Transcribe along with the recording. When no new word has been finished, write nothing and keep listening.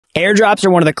Airdrops are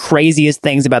one of the craziest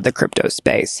things about the crypto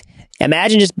space.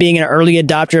 Imagine just being an early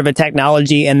adopter of a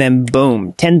technology and then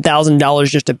boom, $10,000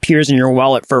 just appears in your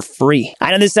wallet for free.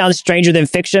 I know this sounds stranger than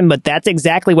fiction, but that's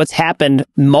exactly what's happened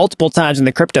multiple times in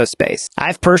the crypto space.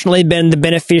 I've personally been the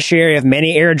beneficiary of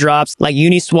many airdrops like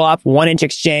Uniswap, 1inch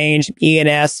Exchange,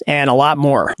 ENS, and a lot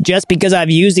more. Just because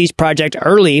I've used these projects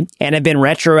early and have been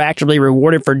retroactively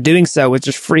rewarded for doing so with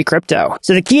just free crypto.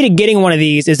 So the key to getting one of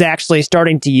these is actually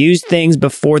starting to use things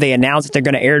before they announce that they're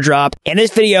going to airdrop. In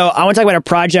this video, I want to talk about a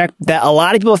project that a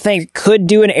lot of people think could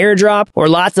do an airdrop, or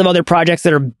lots of other projects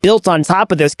that are built on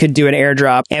top of this could do an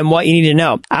airdrop, and what you need to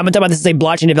know. I'm going to talk about this as a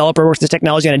blockchain developer who works this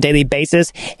technology on a daily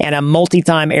basis and a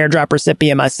multi-time airdrop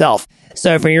recipient myself.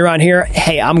 So if you're around here,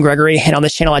 hey, I'm Gregory, and on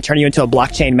this channel, I turn you into a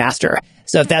blockchain master.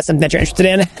 So if that's something that you're interested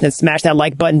in, then smash that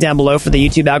like button down below for the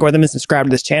YouTube algorithm and subscribe to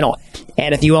this channel.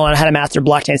 And if you want to learn how to master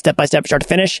blockchain step-by-step start to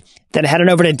finish, then head on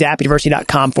over to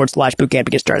dappuniversity.com/bootcamp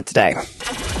to get started today.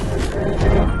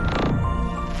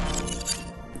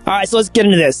 All right, so let's get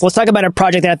into this. Let's talk about a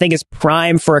project that I think is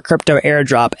prime for a crypto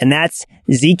airdrop, and that's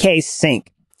ZK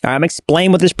Sync. All right, I'm going to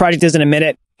explain what this project is in a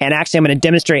minute, and actually I'm going to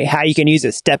demonstrate how you can use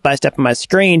it step by step on my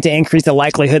screen to increase the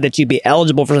likelihood that you'd be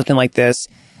eligible for something like this.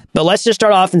 But let's just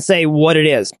start off and say what it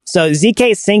is. So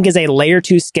ZK Sync is a layer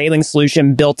 2 scaling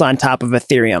solution built on top of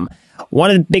Ethereum.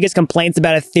 One of the biggest complaints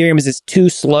about Ethereum is it's too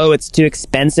slow, it's too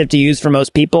expensive to use for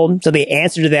most people. So the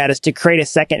answer to that is to create a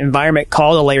second environment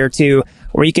called a layer 2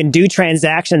 where you can do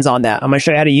transactions on that. I'm going to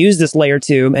show you how to use this layer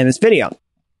 2 in this video.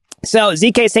 So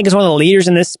ZK Sync is one of the leaders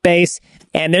in this space,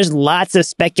 and there's lots of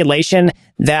speculation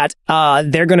that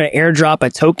they're going to airdrop a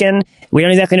token. We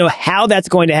don't exactly know how that's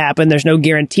going to happen. There's no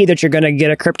guarantee that you're going to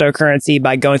get a cryptocurrency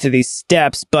by going through these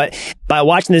steps, but by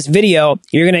watching this video,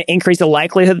 you're going to increase the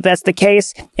likelihood that that's the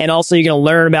case, and also you're going to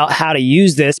learn about how to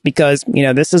use this because, you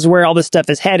know, this is where all this stuff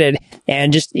is headed,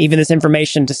 and just even this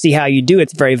information to see how you do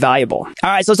it's very valuable. All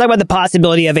right, so let's talk about the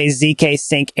possibility of a ZK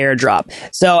Sync airdrop.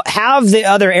 So how have the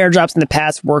other airdrops in the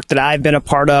past worked that I've been a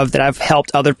part of, that I've helped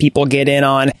other people get in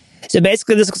on? So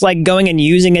basically, this looks like going and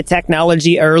using a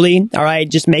technology early, all right,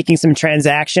 just making some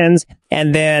transactions.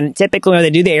 And then typically when they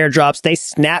do the airdrops, they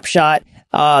snapshot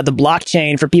the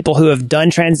blockchain for people who have done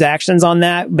transactions on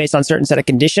that based on a certain set of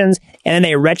conditions. And then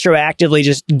they retroactively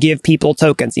just give people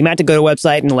tokens. You might have to go to a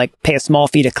website and like pay a small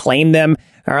fee to claim them.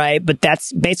 All right. But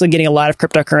that's basically getting a lot of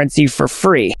cryptocurrency for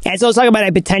free. And so let's talk about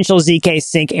a potential ZK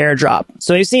Sync airdrop.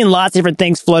 So we've seen lots of different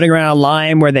things floating around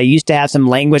online where they used to have some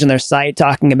language on their site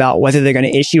talking about whether they're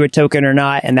going to issue a token or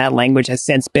not. And that language has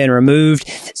since been removed.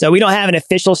 So we don't have an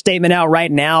official statement out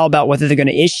right now about whether they're going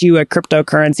to issue a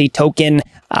cryptocurrency token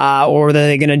or whether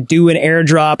they're going to do an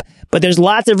airdrop. But there's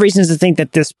lots of reasons to think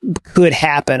that this could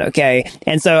happen, okay?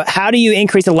 And so how do you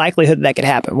increase the likelihood that could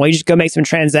happen? Well, you just go make some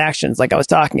transactions like I was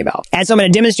talking about. And so I'm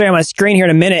going to demonstrate on my screen here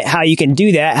in a minute how you can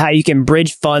do that, how you can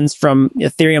bridge funds from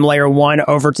Ethereum Layer 1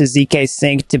 over to ZK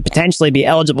Sync to potentially be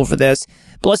eligible for this.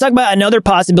 But let's talk about another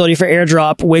possibility for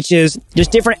airdrop, which is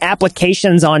just different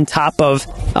applications on top of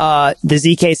the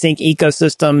ZK Sync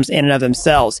ecosystems in and of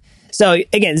themselves. So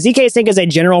again, ZK Sync is a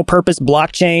general purpose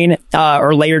blockchain,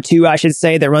 or layer 2, I should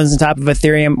say, that runs on top of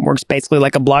Ethereum, works basically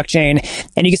like a blockchain.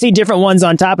 And you can see different ones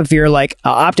on top of here, like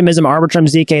Optimism, Arbitrum,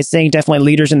 ZK Sync, definitely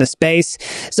leaders in the space.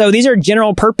 So these are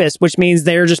general purpose, which means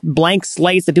they're just blank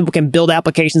slates that people can build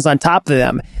applications on top of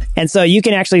them. And so you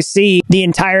can actually see the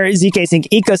entire ZK Sync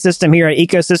ecosystem here at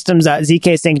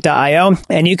ecosystems.zksync.io.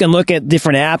 And you can look at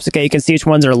different apps. Okay, you can see which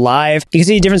ones are live. You can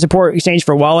see different support exchange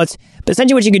for wallets. But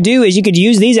essentially what you could do is you could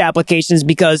use these applications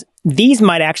because these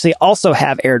might actually also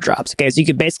have airdrops. Okay, so you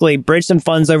could basically bridge some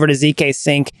funds over to ZK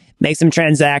Sync, make some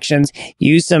transactions,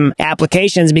 use some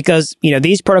applications because, you know,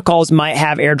 these protocols might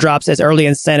have airdrops as early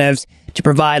incentives to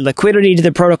provide liquidity to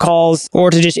the protocols or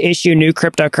to just issue new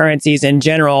cryptocurrencies in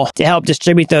general to help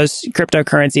distribute those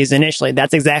cryptocurrencies initially.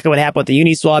 That's exactly what happened with the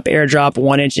Uniswap, Airdrop,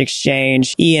 1inch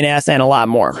Exchange, ENS, and a lot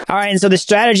more. All right, and so the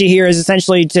strategy here is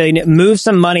essentially to move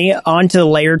some money onto the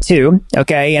layer 2,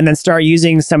 okay, and then start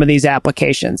using some of these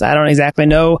applications. I don't exactly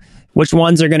know which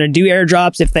ones are going to do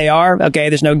airdrops if they are. Okay,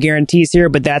 there's no guarantees here,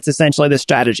 but that's essentially the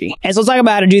strategy. And so let's talk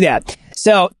about how to do that.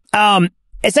 So,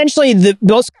 essentially, the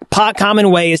most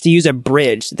common way is to use a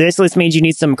bridge. This means you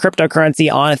need some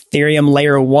cryptocurrency on Ethereum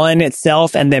Layer 1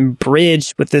 itself and then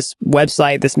bridge with this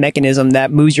website, this mechanism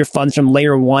that moves your funds from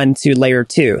Layer 1 to Layer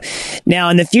 2. Now,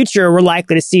 in the future, we're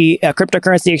likely to see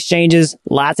cryptocurrency exchanges,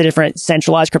 lots of different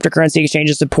centralized cryptocurrency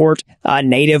exchanges support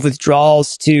native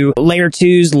withdrawals to Layer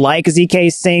 2s like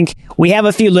ZK Sync. We have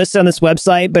a few listed on this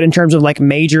website, but in terms of like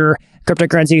major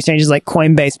cryptocurrency exchanges like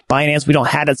Coinbase, Binance. We don't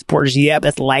have that support just yet, but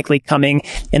that's likely coming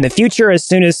in the future as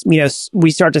soon as,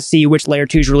 we start to see which layer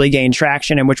 2s really gain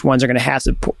traction and which ones are going to have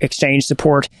exchange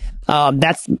support.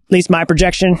 That's at least my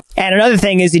projection. And another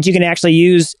thing is that you can actually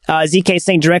use ZK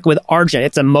Sync directly with Argent.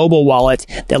 It's a mobile wallet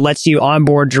that lets you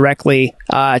onboard directly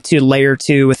to layer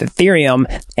 2 with Ethereum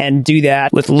and do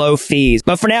that with low fees.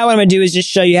 But for now, what I'm going to do is just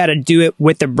show you how to do it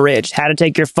with the bridge, how to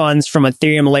take your funds from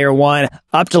Ethereum layer 1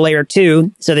 up to layer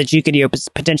 2 so that you could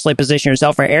potentially position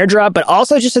yourself for airdrop, but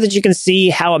also just so that you can see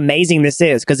how amazing this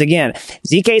is. Because again,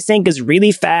 ZK Sync is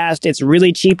really fast. It's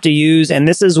really cheap to use. And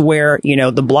this is where,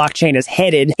 the blockchain is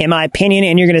headed, in my opinion.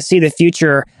 And you're going to see the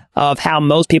future of how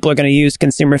most people are going to use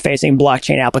consumer-facing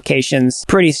blockchain applications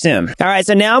pretty soon. All right,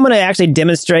 so now I'm going to actually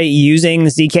demonstrate using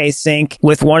ZK Sync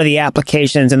with one of the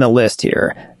applications in the list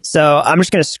here. So I'm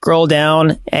just going to scroll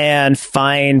down and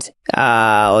find,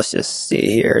 let's just see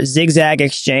here, Zigzag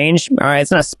Exchange. All right,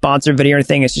 it's not a sponsored video or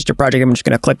anything. It's just a project I'm just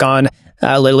going to click on,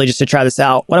 literally just to try this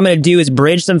out. What I'm going to do is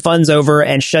bridge some funds over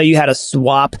and show you how to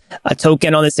swap a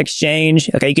token on this exchange.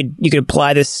 Okay, you could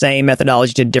apply this same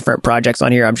methodology to different projects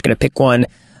on here. I'm just going to pick one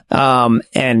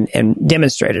and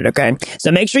demonstrate it. Okay. So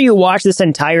make sure you watch this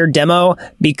entire demo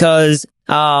because,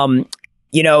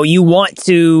 you want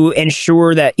to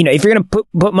ensure that, if you're going to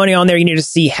put money on there, you need to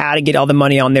see how to get all the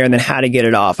money on there and then how to get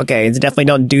it off. Okay. It's definitely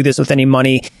don't do this with any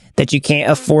money that you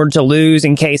can't afford to lose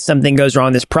in case something goes wrong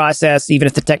in this process. Even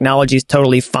if the technology is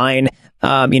totally fine,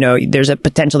 there's a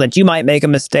potential that you might make a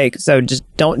mistake. So just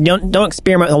don't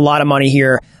experiment with a lot of money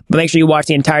here, but make sure you watch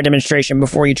the entire demonstration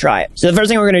before you try it. So the first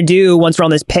thing we're going to do once we're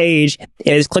on this page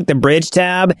is click the bridge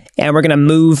tab, and we're going to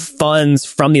move funds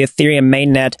from the Ethereum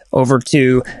mainnet over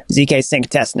to ZK Sync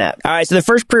testnet. All right. So the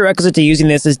first prerequisite to using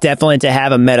this is definitely to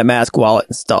have a MetaMask wallet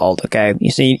installed. Okay.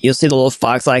 You'll see the little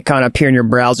fox icon up here in your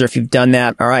browser if you've done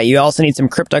that. All right. You also need some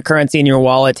cryptocurrency in your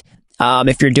wallet.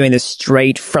 If you're doing this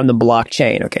straight from the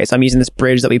blockchain. Okay, so I'm using this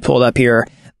bridge that we pulled up here.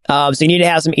 So you need to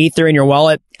have some Ether in your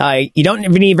wallet. You don't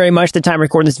even need very much at the time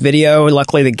recording this video.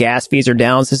 Luckily, the gas fees are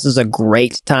down, so this is a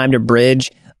great time to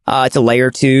bridge to layer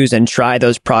 2s and try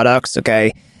those products.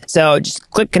 Okay, so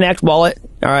just click Connect Wallet.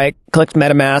 All right, click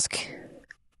MetaMask.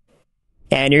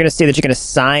 And you're going to see that you're going to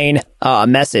sign a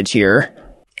message here.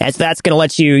 And so that's going to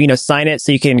let you, sign it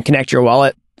so you can connect your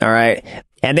wallet. All right.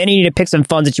 And then you need to pick some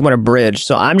funds that you want to bridge.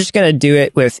 So I'm just going to do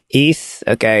it with ETH.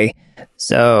 Okay.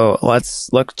 So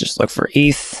let's look for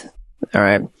ETH. All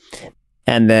right.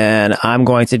 And then I'm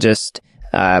going to just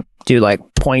do like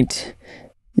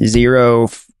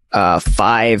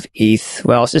 0.05 ETH.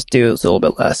 Well, let's just do a little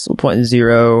bit less. So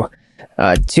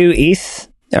 0.02 ETH.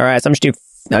 All right. So I'm just do.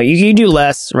 No, you can do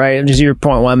less, right?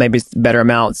 0.1 maybe is a better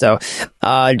amount. So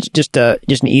just an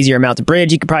easier amount to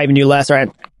bridge. You could probably even do less, right?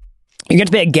 You're going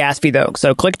to pay a gas fee though.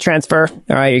 So click transfer.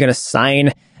 All right. You're going to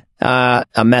sign a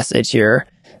message here.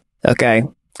 Okay.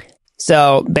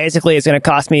 So basically it's going to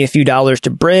cost me a few dollars to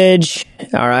bridge.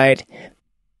 All right.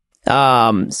 So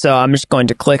I'm just going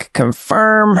to click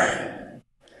confirm.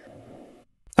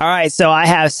 All right. So I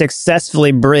have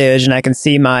successfully bridged and I can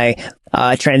see my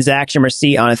transaction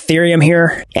receipt on Ethereum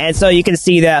here. And so you can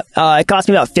see that it cost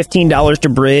me about $15 to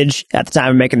bridge at the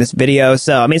time of making this video.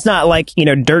 So, I mean, it's not like,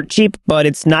 dirt cheap, but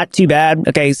it's not too bad.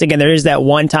 Okay. So again, there is that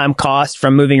one-time cost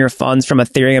from moving your funds from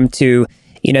Ethereum to,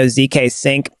 ZK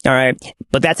Sync. All right.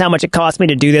 But that's how much it cost me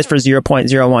to do this for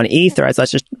 0.01 ETH. All right. So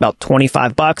that's just about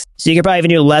 $25. So you could probably even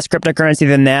do less cryptocurrency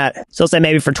than that. So let's say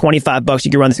maybe for $25,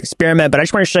 you could run this experiment. But I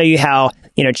just want to show you how,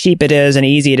 cheap it is and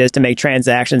easy it is to make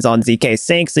transactions on ZK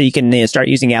Sync so you can start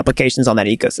using applications on that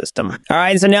ecosystem. All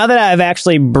right. So now that I've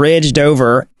actually bridged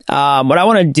over, what I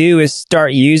want to do is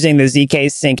start using the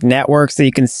ZK Sync network so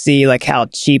you can see like how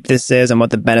cheap this is and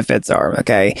what the benefits are.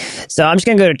 Okay. So I'm just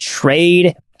going to go to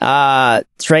trade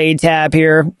tab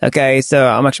here. Okay. So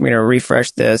I'm actually going to refresh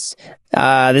this.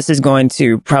 This is going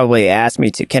to probably ask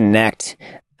me to connect.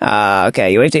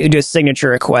 Okay. You have to do a signature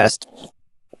request.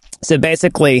 So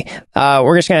basically,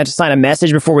 we're just going to have to sign a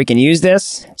message before we can use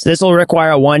this. So this will require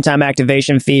a one-time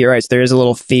activation fee. All right. So there is a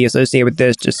little fee associated with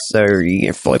this just so you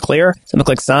get fully clear. So I'm going to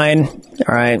click sign.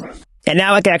 All right. And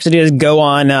now what I can actually do is go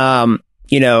on,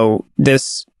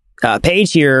 this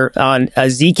page here on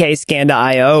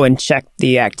zkscan.io and check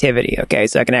the activity. Okay.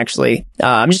 So I can actually,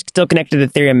 I'm just still connected to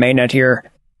the Ethereum mainnet here.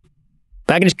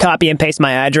 But I can just copy and paste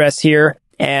my address here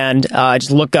and just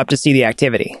look up to see the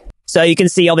activity. So you can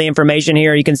see all the information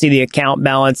here. You can see the account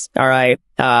balance. All right.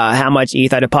 How much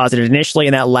ETH I deposited initially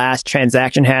in that last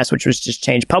transaction hash, which was just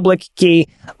change public key,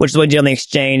 which is what you did on the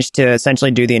exchange to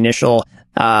essentially do the initial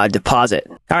deposit.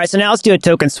 All right. So now let's do a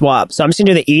token swap. So I'm just going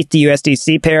to do the ETH to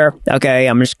USDC pair. Okay.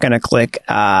 I'm just going to click,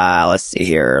 let's see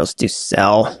here. Let's do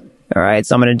sell. All right,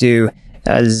 so I'm going to do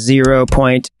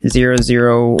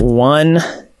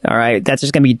 0.001. All right, that's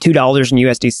just going to be $2 in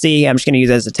USDC. I'm just going to use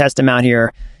it as a test amount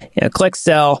here. Click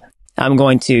sell. I'm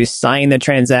going to sign the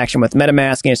transaction with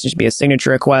MetaMask, and it's just be a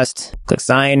signature request. Click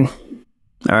sign.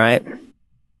 All right.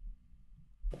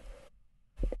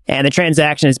 And the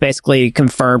transaction is basically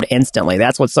confirmed instantly.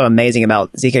 That's what's so amazing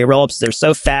about ZK rollups. They're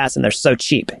so fast and they're so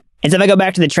cheap. And so if I go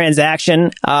back to the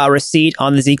transaction receipt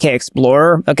on the ZK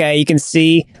Explorer, okay, you can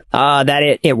see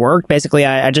that it worked. Basically,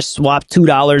 I just swapped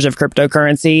 $2 of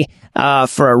cryptocurrency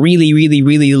for a really, really,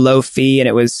 really low fee, and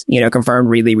it was, confirmed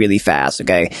really, really fast.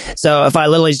 Okay, so if I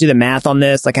literally just do the math on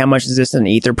this, like how much is this in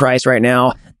Ether price right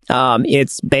now?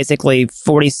 It's basically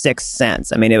 46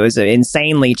 cents. I mean, it was an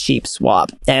insanely cheap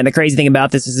swap. And the crazy thing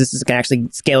about this is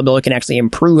scalability can actually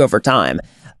improve over time.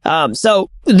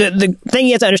 So the thing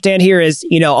you have to understand here is,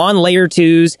 on layer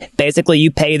 2s, basically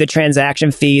you pay the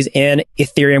transaction fees in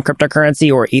Ethereum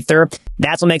cryptocurrency or Ether.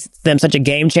 That's what makes them such a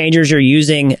game changer. You're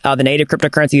using the native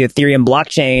cryptocurrency, the Ethereum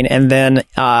blockchain, and then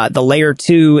the layer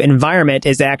 2 environment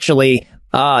is actually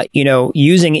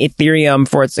using Ethereum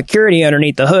for its security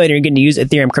underneath the hood, and you're getting to use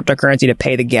Ethereum cryptocurrency to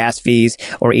pay the gas fees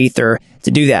or Ether to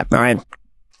do that. All right.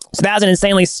 So that was an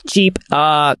insanely cheap,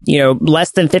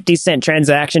 less than 50-cent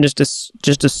transaction just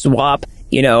to swap,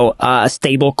 a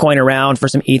stable coin around for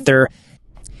some Ether.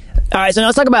 All right, so now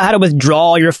let's talk about how to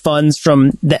withdraw your funds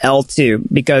from the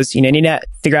L2 because you need to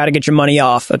figure out how to get your money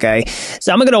off. Okay,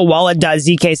 so I'm gonna go to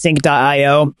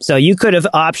wallet.zksync.io. So you could have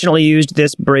optionally used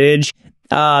this bridge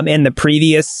in the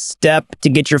previous step to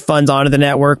get your funds onto the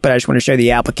network, but I just want to show you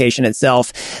the application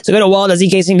itself. So go to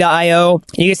wallet.zksync.io.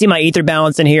 You can see my Ether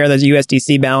balance in here. There's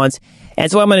USDC balance.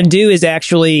 And so what I'm going to do is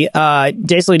actually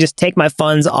basically just take my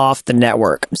funds off the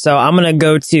network. So I'm going to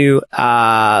go to,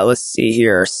 let's see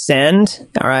here, send.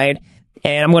 All right.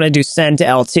 And I'm going to do send to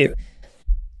L2.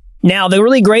 Now, the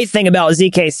really great thing about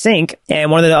ZK Sync, and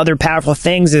one of the other powerful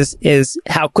things is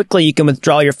how quickly you can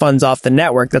withdraw your funds off the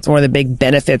network. That's one of the big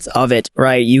benefits of it,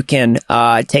 right? You can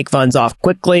take funds off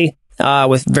quickly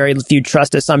with very few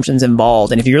trust assumptions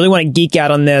involved. And if you really want to geek out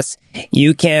on this,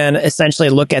 you can essentially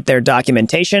look at their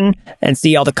documentation and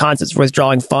see all the concepts for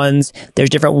withdrawing funds. There's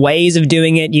different ways of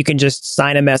doing it. You can just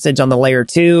sign a message on the layer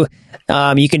 2.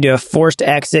 You can do a forced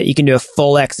exit. You can do a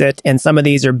full exit. And some of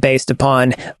these are based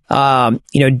upon,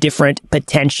 different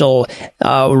potential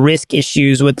risk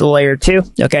issues with the layer 2.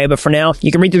 Okay. But for now,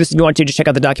 you can read through this if you want to. Just check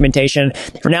out the documentation.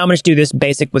 For now, I'm going to do this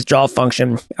basic withdrawal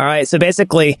function. All right. So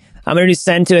basically, I'm going to do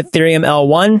send to Ethereum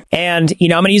L1. And, I'm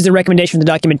going to use the recommendation from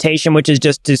the documentation, which is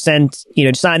just to send,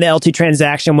 to sign the L2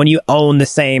 transaction when you own the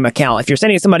same account. If you're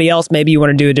sending it to somebody else, maybe you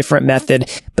want to do a different method.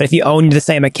 But if you own the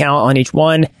same account on each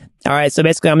one, all right. So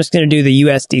basically, I'm just going to do the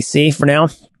USDC for now.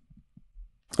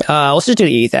 Let's just do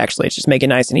the ETH, actually. Let's just make it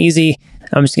nice and easy.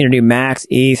 I'm just going to do max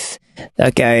ETH.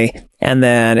 Okay. And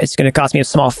then it's going to cost me a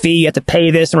small fee. You have to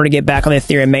pay this in order to get back on the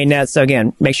Ethereum mainnet. So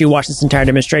again, make sure you watch this entire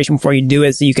demonstration before you do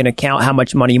it so you can account how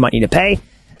much money you might need to pay.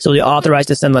 So you're authorized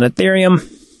to send on Ethereum.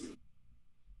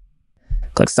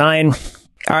 Click sign.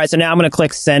 All right, so now I'm going to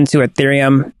click send to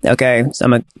Ethereum. Okay, so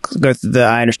I'm going to go through the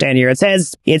I understand here. It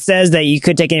says that you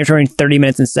could take anywhere between 30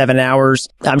 minutes and 7 hours.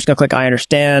 I'm just going to click I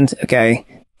understand. Okay,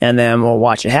 and then we'll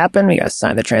watch it happen. We got to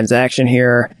sign the transaction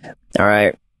here. All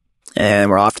right, and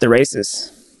we're off to the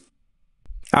races.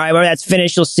 All right, when that's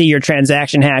finished, you'll see your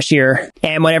transaction hash here.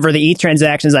 And whenever the ETH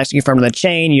transaction is actually confirmed on the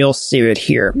chain, you'll see it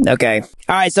here. Okay.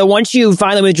 All right, so once you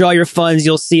finally withdraw your funds,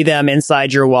 you'll see them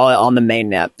inside your wallet on the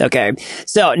mainnet. Okay.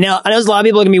 So now, I know there's a lot of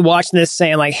people are going to be watching this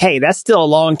saying like, hey, that's still a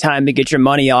long time to get your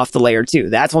money off the layer 2.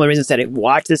 That's one of the reasons I said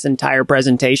watch this entire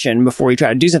presentation before you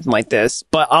try to do something like this.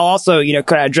 But I'll also,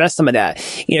 kind of address some of that.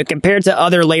 Compared to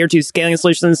other layer 2 scaling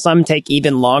solutions, some take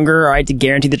even longer, all right, to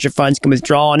guarantee that your funds can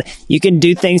withdraw. And you can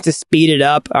do things to speed it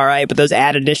up. All right, but those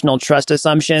add additional trust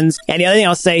assumptions. And the other thing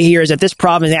I'll say here is that this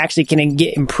problem actually can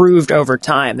get improved over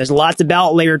time. There's lots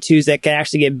about layer 2s that can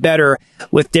actually get better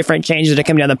with different changes that are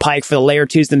coming down the pike for the layer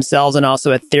 2s themselves and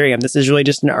also Ethereum. This is really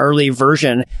just an early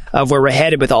version of where we're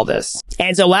headed with all this.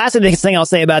 And so lastly, the thing I'll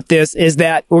say about this is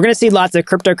that we're going to see lots of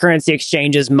cryptocurrency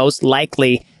exchanges most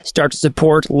likely start to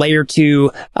support layer 2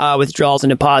 withdrawals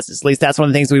and deposits. At least that's one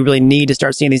of the things we really need to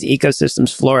start seeing these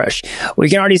ecosystems flourish. We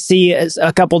can already see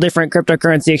a couple different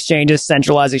cryptocurrency exchanges,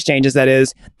 centralized exchanges that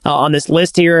is, on this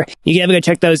list here. You can have a go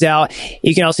check those out.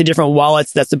 You can also see different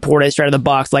wallets that support it straight out of the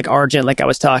box, like Argent, like I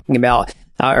was talking about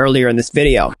earlier in this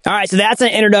video. All right, so that's an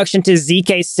introduction to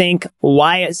ZK Sync,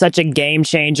 why it's such a game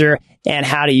changer, and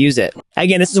how to use it.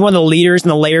 Again, this is one of the leaders in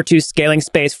the layer 2 scaling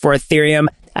space for Ethereum.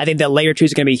 I think that layer 2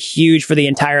 is going to be huge for the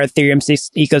entire Ethereum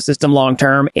ecosystem long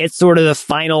term. It's sort of the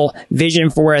final vision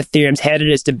for where Ethereum's headed,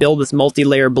 is to build this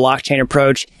multi-layer blockchain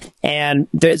approach. And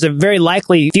there's a very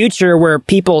likely future where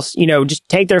people, just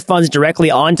take their funds directly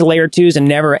onto layer 2s and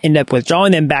never end up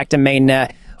withdrawing them back to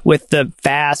mainnet, with the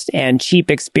fast and cheap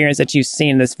experience that you've seen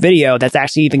in this video. That's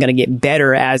actually even going to get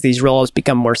better as these rollups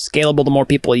become more scalable, the more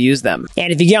people use them.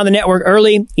 And if you get on the network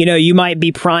early, you might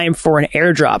be primed for an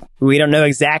airdrop. We don't know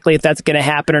exactly if that's going to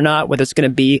happen or not, whether it's going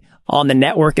to be on the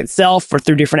network itself or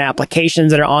through different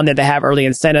applications that are on there that have early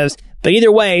incentives. But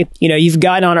either way, you've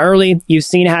gotten on early, you've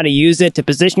seen how to use it to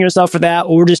position yourself for that,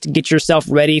 or just to get yourself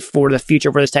ready for the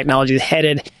future where this technology is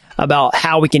headed, about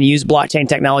how we can use blockchain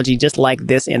technology just like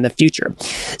this in the future.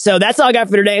 So that's all I got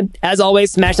for today. As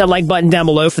always, smash that like button down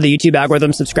below for the YouTube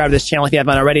algorithm. Subscribe to this channel if you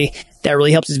haven't already. That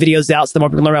really helps these videos out so the more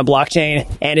people learn about blockchain.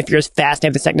 And if you're as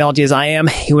fascinated with this technology as I am,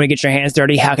 you want to get your hands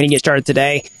dirty, how can you get started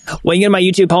today? When you go to my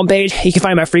YouTube homepage, you can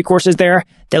find my free courses there.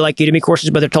 They're like Udemy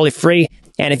courses, but they're totally free.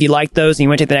 And if you like those and you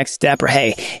want to take the next step, or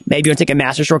hey, maybe you want to take a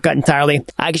master shortcut entirely,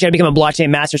 I can show you how to become a blockchain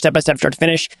master step-by-step, start to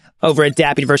finish, over at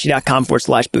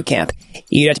dappuniversity.com/bootcamp.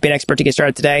 You don't have to be an expert to get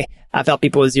started today. I've helped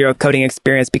people with zero coding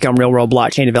experience become real-world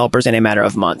blockchain developers in a matter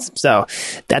of months. So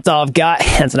that's all I've got.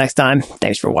 Until next time,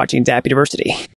 thanks for watching Dapp University.